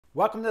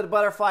Welcome to the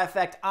Butterfly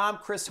Effect. I'm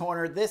Chris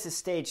Horner. This is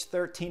stage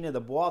 13 of the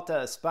Vuelta,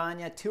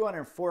 España,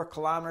 204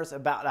 kilometers,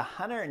 about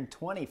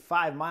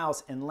 125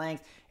 miles in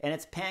length, and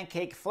it's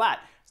pancake flat.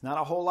 There's not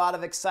a whole lot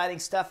of exciting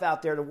stuff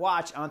out there to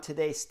watch on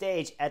today's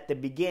stage at the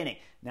beginning.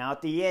 Now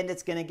at the end,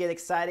 it's going to get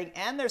exciting,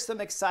 and there's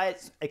some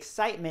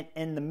excitement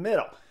in the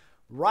middle.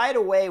 Right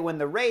away when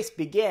the race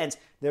begins,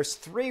 there's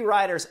three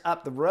riders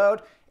up the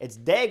road. It's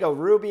Diego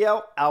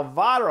Rubio,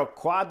 Alvaro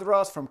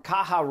Quadros from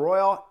Caja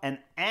Royal, and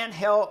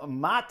Angel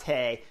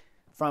Mate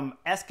from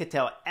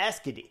Euskaltel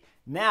Euskadi.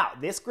 Now,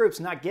 this group's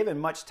not given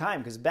much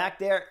time because back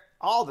there,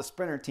 all the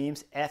sprinter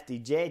teams,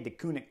 FDJ,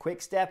 Deceuninck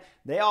Quick-Step,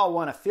 they all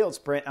want a field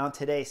sprint on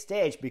today's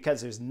stage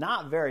because there's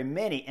not very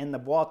many in the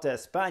Vuelta a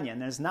España,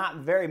 and there's not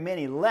very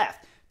many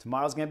left.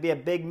 Tomorrow's going to be a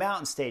big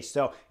mountain stage,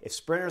 so if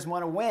sprinters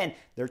want to win,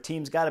 their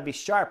team's got to be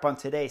sharp on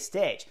today's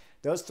stage.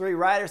 Those three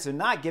riders are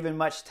not given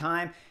much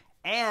time,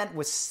 and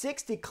with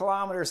 60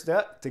 kilometers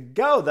to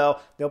go, though,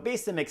 there'll be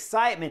some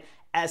excitement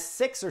as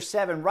 6 or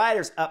 7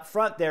 riders up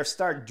front there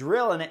start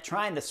drilling it,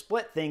 trying to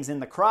split things in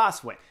the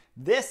crosswind.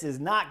 This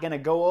is not going to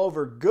go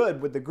over good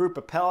with the group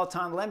of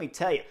Peloton, let me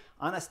tell you.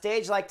 On a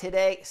stage like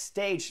today,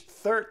 stage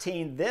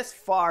 13, this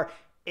far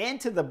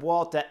into the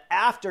Vuelta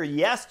after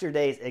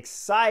yesterday's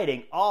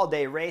exciting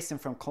all-day racing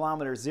from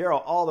kilometer 0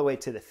 all the way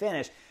to the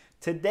finish.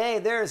 Today,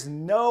 there's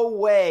no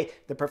way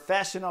the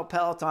professional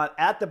Peloton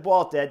at the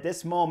Vuelta at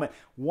this moment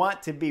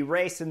want to be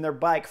racing their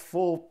bike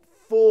full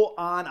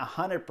on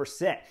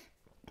 100%.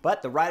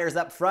 But the riders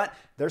up front,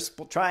 they're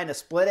trying to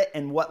split it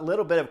in what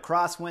little bit of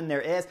crosswind there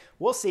is.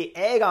 We'll see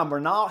Egan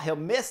Bernal. He'll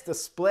miss the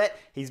split.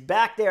 He's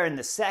back there in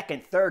the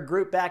second, third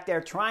group back there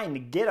trying to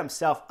get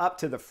himself up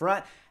to the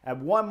front. At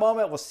one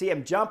moment, we'll see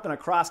him jumping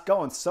across,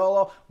 going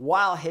solo,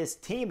 while his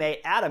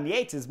teammate, Adam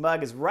Yates'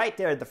 mug, is right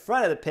there at the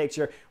front of the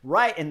picture.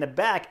 Right in the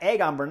back,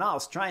 Egan Bernal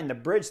is trying to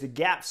bridge the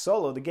gap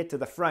solo to get to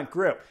the front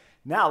group.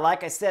 Now,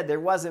 like I said,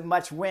 there wasn't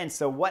much wind,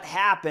 so what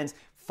happens?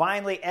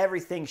 Finally,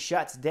 everything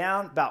shuts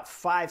down about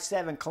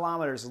 5-7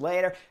 kilometers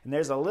later, and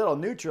there's a little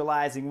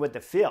neutralizing with the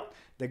field.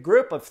 The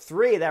group of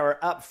 3 that were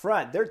up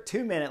front, their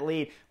 2-minute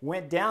lead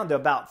went down to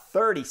about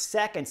 30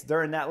 seconds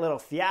during that little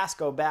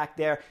fiasco back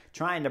there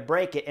trying to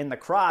break it in the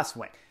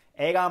crosswind.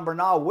 Egan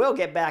Bernal will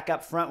get back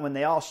up front when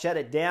they all shut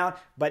it down,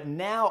 but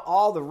now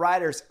all the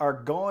riders are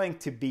going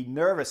to be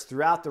nervous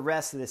throughout the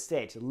rest of the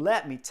stage.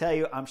 Let me tell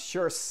you, I'm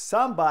sure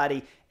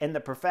somebody in the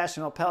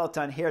professional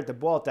Peloton here at the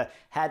Vuelta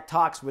had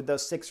talks with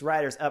those 6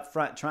 riders up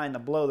front trying to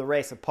blow the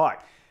race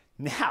apart.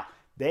 Now,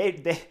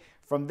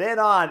 from then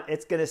on,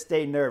 it's going to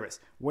stay nervous.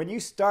 When you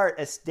start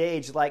a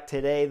stage like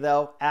today,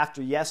 though,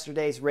 after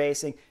yesterday's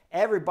racing,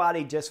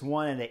 everybody just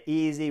wanted an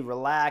easy,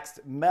 relaxed,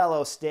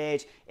 mellow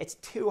stage. It's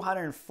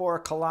 204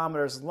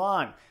 kilometers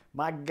long.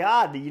 My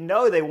God, you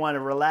know they want to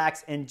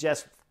relax and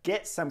just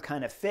get some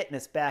kind of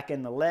fitness back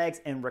in the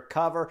legs and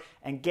recover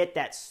and get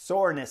that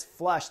soreness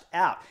flushed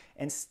out.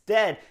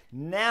 Instead,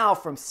 now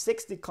from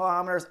 60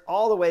 kilometers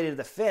all the way to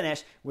the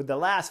finish with the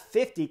last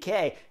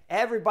 50K,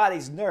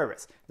 everybody's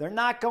nervous. They're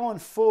not going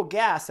full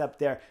gas up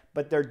there,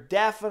 but they're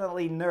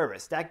definitely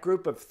nervous. That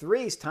group of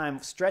 3's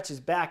time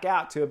stretches back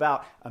out to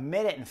about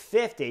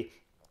 1:50.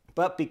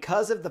 But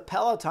because of the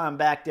Peloton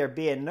back there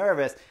being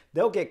nervous,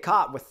 they'll get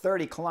caught with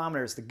 30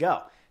 kilometers to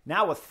go.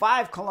 Now with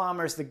 5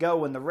 kilometers to go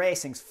when the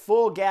racing's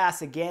full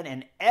gas again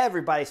and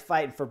everybody's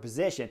fighting for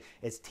position,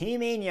 it's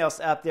Team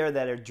Ineos up there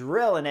that are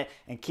drilling it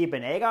and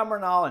keeping Egan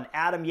Bernal and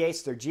Adam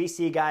Yates, their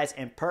GC guys,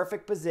 in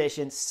perfect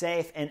position,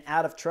 safe and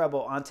out of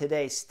trouble on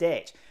today's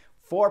stage.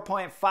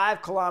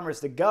 4.5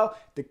 kilometers to go.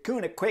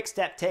 Deceuninck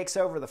Quick-Step takes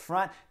over the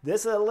front.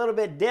 This is a little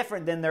bit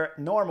different than their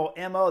normal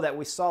MO that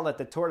we saw at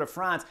the Tour de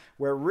France,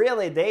 where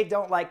really they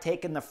don't like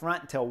taking the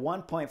front until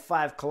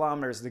 1.5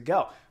 kilometers to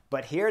go.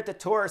 But here at the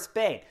Tour of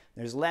Spain,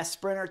 there's less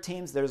sprinter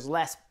teams, there's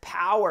less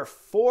power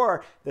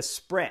for the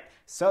sprint.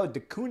 So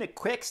Deceuninck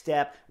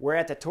Quick-Step, where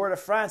at the Tour de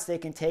France they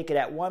can take it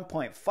at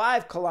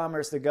 1.5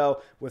 kilometers to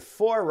go with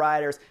 4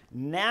 riders.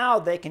 Now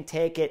they can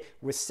take it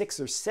with 6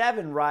 or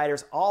 7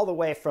 riders all the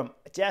way from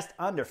just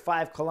under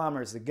 5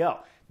 kilometers to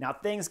go. Now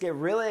things get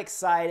really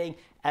exciting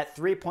at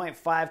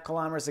 3.5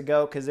 kilometers to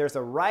go because there's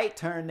a right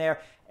turn there.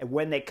 And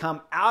when they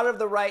come out of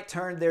the right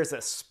turn, there's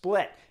a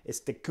split.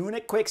 It's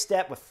Deceuninck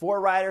Quick-Step with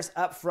 4 riders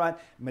up front.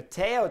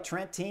 Matteo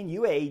Trentin,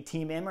 UAE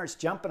Team Emirates,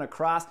 jumping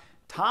across.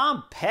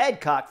 Tom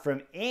Pidcock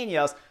from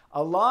Ineos,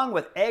 along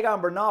with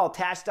Egan Bernal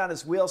attached on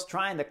his wheels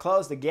trying to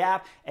close the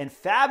gap. And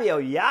Fabio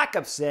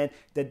Jakobsen,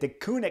 the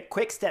Deceuninck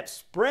Quick-Step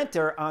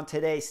sprinter on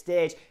today's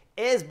stage,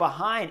 is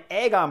behind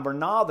Egan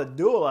Bernal, the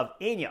duel of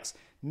Ineos.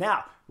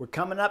 Now, we're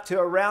coming up to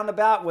a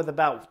roundabout with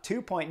about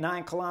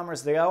 2.9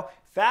 kilometers to go.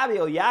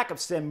 Fabio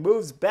Jakobsen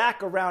moves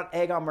back around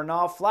Egan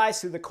Bernal,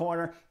 flies through the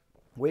corner.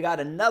 We got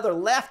another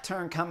left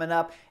turn coming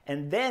up,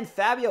 and then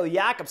Fabio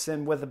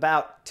Jakobsen, with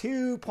about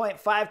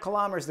 2.5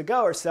 kilometers to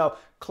go or so,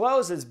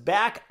 closes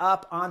back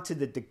up onto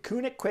the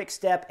Deceuninck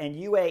Quick-Step and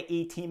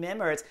UAE Team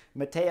Emirates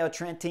Matteo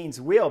Trentin's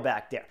wheel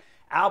back there.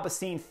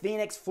 Albacete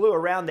Phoenix flew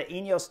around the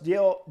Ineos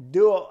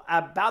duel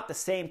about the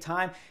same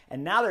time,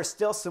 and now there's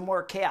still some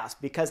more chaos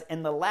because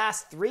in the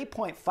last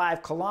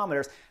 3.5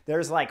 kilometers,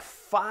 there's like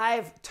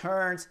 5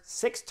 turns,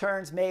 6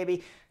 turns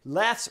maybe,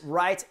 lefts,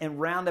 rights,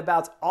 and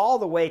roundabouts all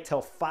the way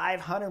till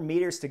 500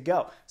 meters to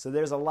go. So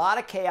there's a lot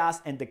of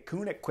chaos, and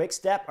Deceuninck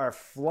Quick-Step are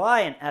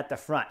flying at the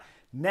front.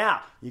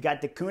 Now, you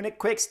got Deceuninck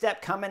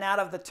Quick-Step coming out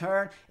of the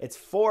turn. It's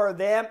 4 of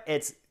them.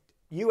 It's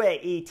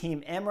UAE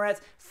Team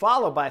Emirates,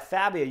 followed by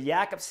Fabio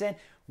Jakobsen.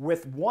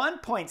 With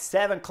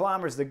 1.7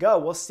 kilometers to go,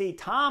 we'll see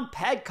Tom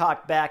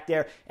Pidcock back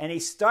there, and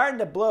he's starting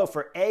to blow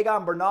for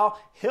Egan Bernal.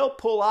 He'll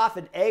pull off,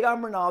 and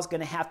Egan Bernal is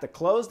going to have to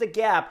close the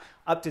gap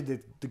up to the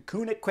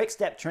Deceuninck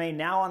Quick-Step train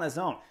now on his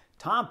own.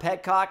 Tom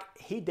Pidcock,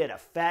 he did a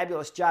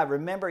fabulous job.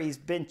 Remember, he's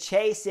been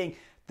chasing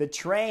the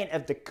train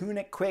of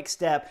Deceuninck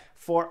Quick-Step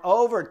for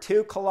over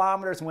 2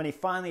 kilometers when he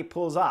finally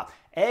pulls off.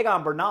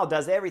 Egan Bernal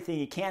does everything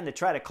he can to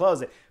try to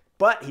close it,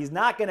 but he's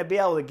not going to be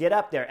able to get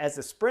up there as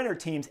the sprinter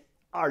teams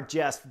are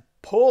just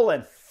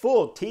pulling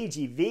full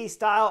TGV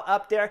style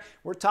up there.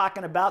 We're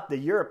talking about the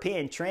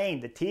European train,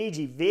 the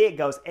TGV. It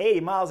goes 80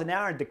 miles an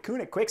hour, and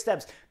Deceuninck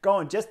Quick-Step's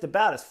going just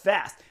about as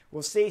fast.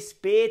 We'll see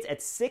speeds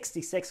at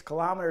 66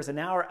 kilometers an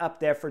hour up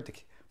there for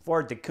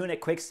Deceuninck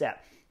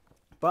Quick-Step.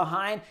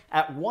 Behind,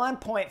 at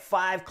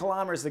 1.5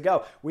 kilometers to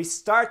go, we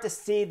start to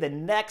see the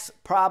next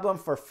problem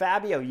for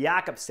Fabio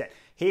Jakobsen.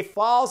 He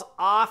falls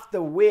off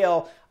the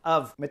wheel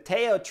of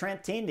Matteo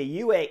Trentin, the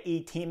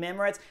UAE Team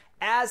Emirates.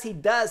 As he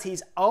does,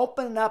 he's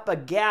opening up a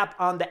gap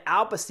on the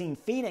Albacete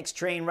Phoenix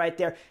train right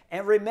there.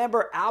 And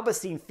remember,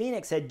 Albacete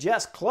Phoenix had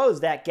just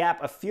closed that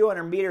gap a few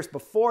hundred meters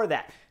before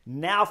that.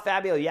 Now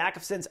Fabio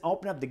Jakobsen's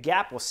opened up the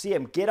gap. We'll see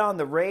him get on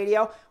the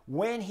radio.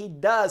 When he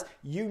does,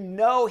 you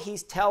know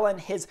he's telling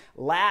his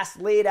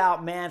last lead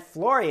out man,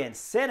 Florian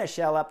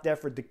Seneschal, up there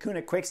for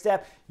Deceuninck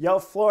Quick-Step. Yo,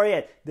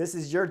 Florian, this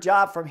is your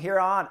job from here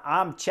on.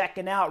 I'm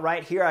checking out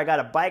right here. I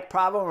got a bike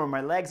problem or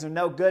my legs are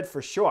no good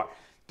for sure.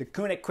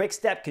 Deceuninck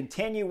Quick-Step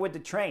continue with the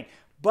train.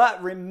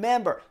 But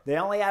remember, they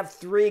only have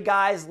 3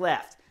 guys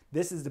left.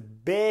 This is the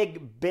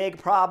big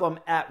problem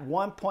at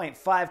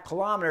 1.5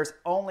 kilometers,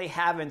 only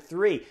having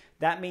 3.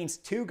 That means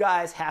 2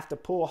 guys have to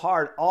pull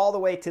hard all the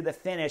way to the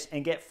finish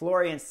and get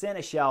Florian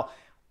Seneschal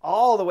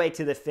all the way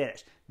to the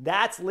finish.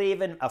 That's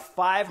leaving a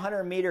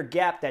 500-meter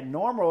gap that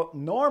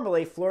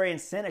normally Florian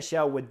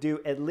Seneschal would do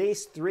at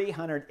least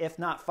 300, if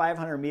not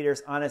 500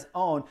 meters on his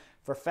own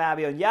for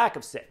Fabio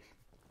Jakobsen.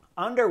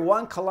 Under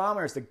 1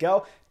 kilometer to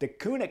go,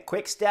 Deceuninck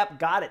Quick-Step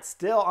got it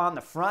still on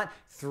the front.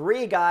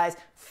 3 guys,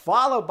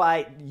 followed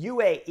by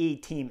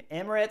UAE Team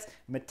Emirates,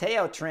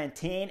 Matteo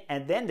Trentin,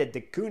 and then the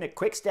Deceuninck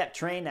Quick-Step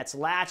train that's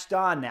latched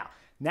on now.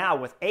 Now,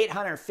 with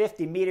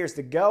 850 meters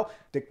to go,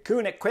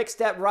 Deceuninck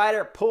Quick-Step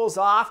rider pulls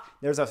off.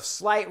 There's a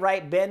slight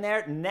right bend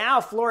there.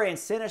 Now, Florian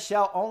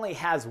Seneschal only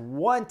has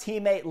 1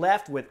 teammate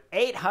left with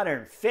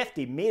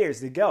 850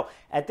 meters to go.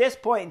 At this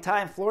point in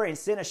time, Florian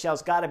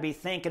Seneschal's got to be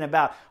thinking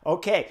about,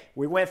 okay,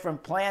 we went from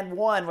plan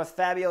 1 with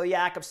Fabio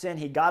Jakobsen.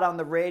 He got on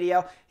the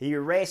radio. He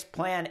erased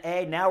plan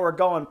A. Now we're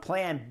going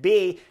plan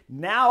B.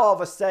 Now, all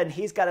of a sudden,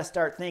 he's got to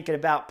start thinking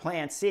about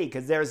plan C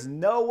because there's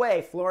no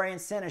way Florian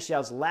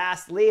Seneschal's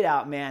last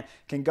lead-out man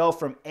can go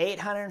from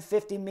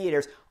 850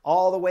 meters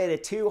all the way to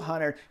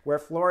 200, where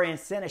Florian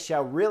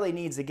Seneschal really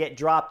needs to get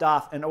dropped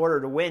off in order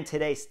to win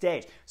today's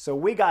stage. So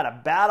we got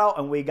a battle,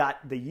 and we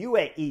got the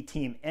UAE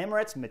Team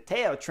Emirates,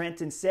 Matteo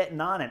Trentin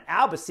sitting on, and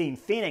Albacete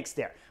Phoenix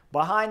there.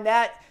 Behind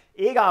that,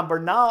 Egan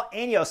Bernal.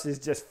 Ineos is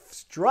just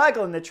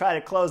struggling to try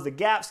to close the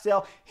gap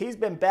still. He's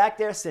been back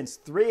there since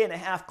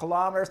 3.5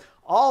 kilometers,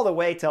 all the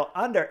way till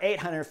under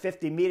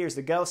 850 meters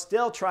to go,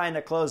 still trying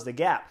to close the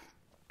gap.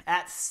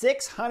 At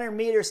 600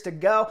 meters to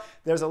go,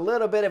 there's a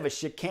little bit of a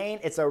chicane.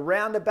 It's a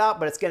roundabout,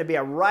 but it's going to be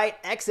a right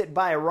exit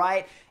by a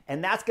right,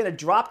 and that's going to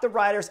drop the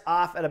riders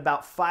off at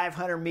about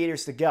 500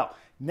 meters to go.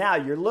 Now,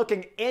 you're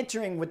looking,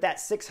 entering with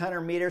that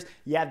 600 meters,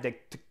 you have the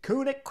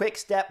Deceuninck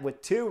Quick-Step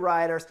with 2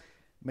 riders,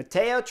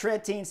 Matteo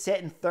Trentin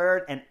sitting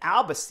 3rd, and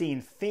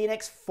Albacete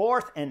Phoenix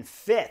 4th and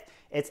 5th.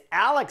 It's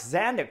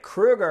Alexander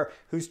Kruger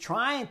who's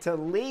trying to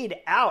lead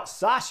out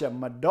Sasha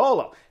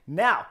Modolo.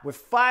 Now, with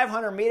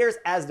 500 meters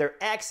as they're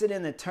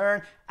exiting the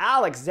turn,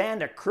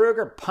 Alexander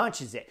Kruger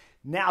punches it.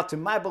 Now, to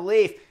my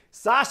belief,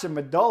 Sasha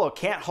Modolo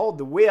can't hold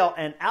the wheel,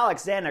 and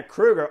Alexander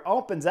Kruger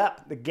opens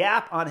up the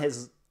gap on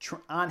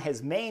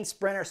his main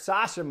sprinter,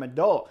 Sasha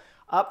Modolo.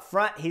 Up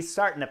front, he's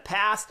starting to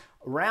pass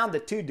around the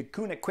 2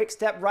 Deceuninck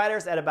Quick-Step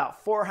riders at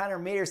about 400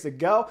 meters to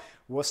go.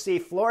 We'll see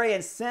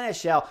Florian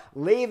Seneschal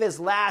leave his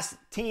last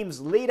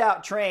team's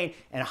lead-out train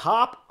and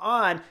hop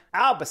on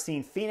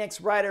Albacete Phoenix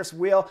rider's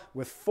wheel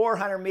with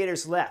 400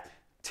 meters left.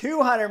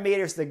 200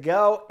 meters to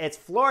go. It's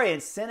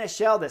Florian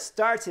Seneschal that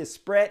starts his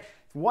sprint.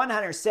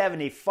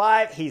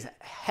 175, he's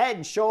head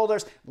and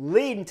shoulders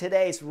leading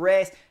today's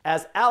race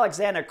as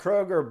Alexander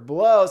Kruger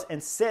blows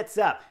and sits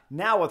up.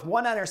 Now with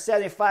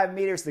 175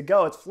 meters to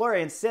go, it's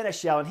Florian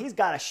Seneschal, and he's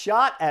got a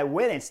shot at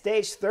winning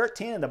stage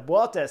 13 of the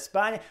Vuelta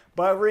España.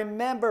 But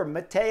remember,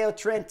 Matteo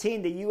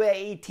Trentin, the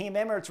UAE Team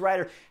Emirates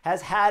rider,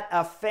 has had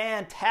a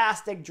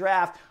fantastic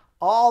draft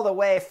all the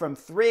way from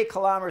 3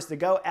 kilometers to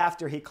go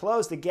after he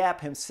closed the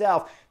gap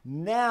himself,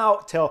 now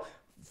till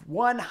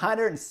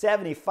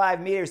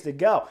 175 meters to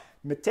go.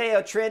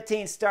 Matteo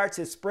Trentin starts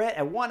his sprint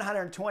at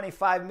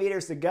 125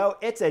 meters to go.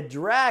 It's a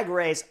drag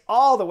race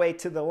all the way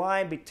to the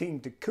line between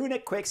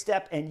Deceuninck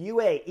Quick-Step and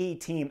UAE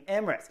Team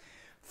Emirates.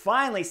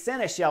 Finally,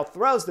 Seneschal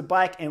throws the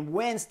bike and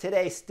wins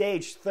today's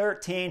stage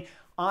 13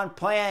 on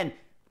plan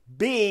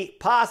B,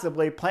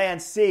 possibly plan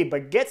C,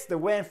 but gets the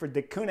win for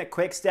Deceuninck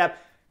Quick-Step.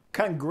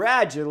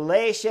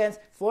 Congratulations,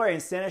 Florian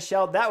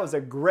Seneschal. That was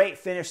a great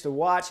finish to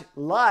watch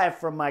live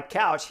from my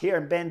couch here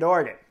in Bend,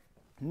 Oregon.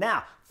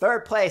 Now,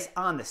 third place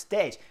on the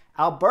stage,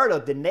 Alberto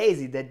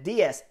Danesi, the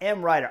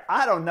DSM rider.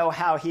 I don't know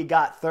how he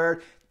got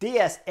third.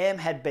 DSM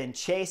had been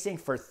chasing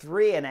for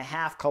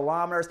 3.5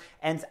 kilometers,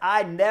 and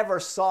I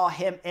never saw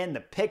him in the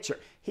picture.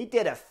 He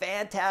did a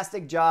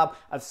fantastic job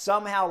of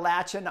somehow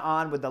latching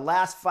on with the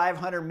last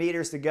 500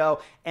 meters to go,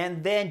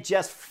 and then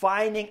just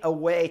finding a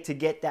way to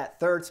get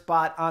that third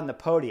spot on the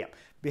podium.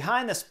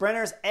 Behind the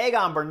sprinters,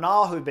 Egan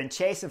Bernal, who'd been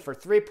chasing for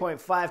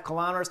 3.5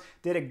 kilometers,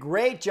 did a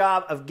great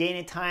job of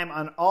gaining time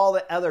on all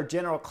the other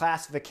general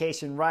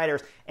classification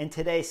riders in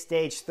today's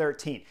stage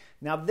 13.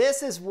 Now,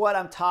 this is what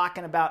I'm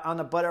talking about on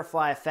the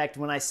butterfly effect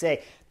when I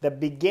say the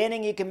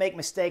beginning you can make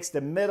mistakes,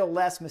 the middle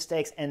less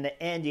mistakes, and the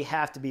end you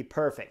have to be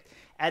perfect.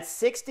 At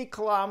 60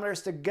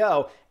 kilometers to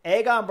go,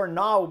 Egan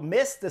Bernal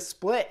missed the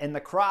split in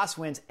the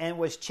crosswinds and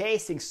was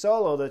chasing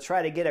solo to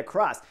try to get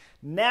across.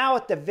 Now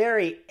at the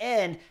very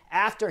end,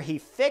 after he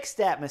fixed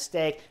that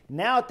mistake,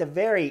 now at the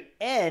very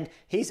end,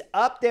 he's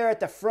up there at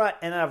the front,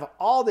 and of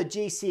all the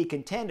GC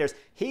contenders,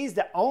 he's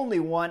the only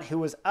one who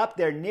was up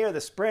there near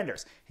the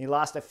sprinters. He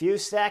lost a few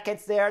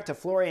seconds there to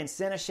Florian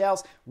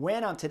Seneschal's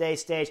win on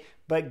today's stage,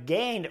 but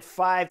gained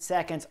 5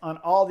 seconds on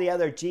all the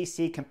other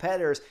GC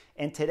competitors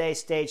in today's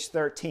stage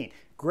 13.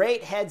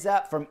 Great heads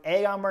up from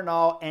Egan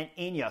Bernal and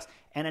Ineos.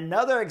 And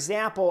another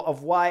example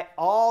of why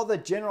all the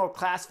general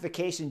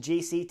classification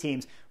GC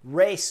teams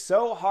race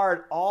so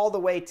hard all the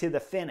way to the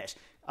finish.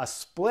 A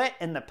split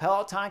in the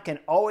peloton can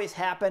always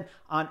happen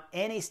on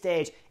any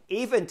stage.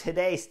 Even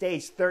today's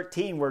stage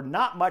 13, where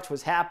not much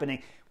was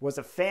happening, was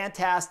a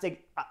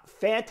fantastic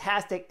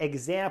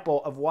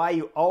example of why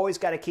you always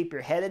got to keep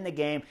your head in the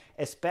game,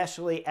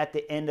 especially at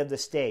the end of the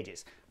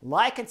stages.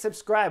 Like and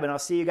subscribe, and I'll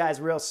see you guys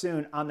real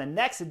soon on the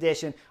next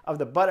edition of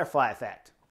the Butterfly Effect.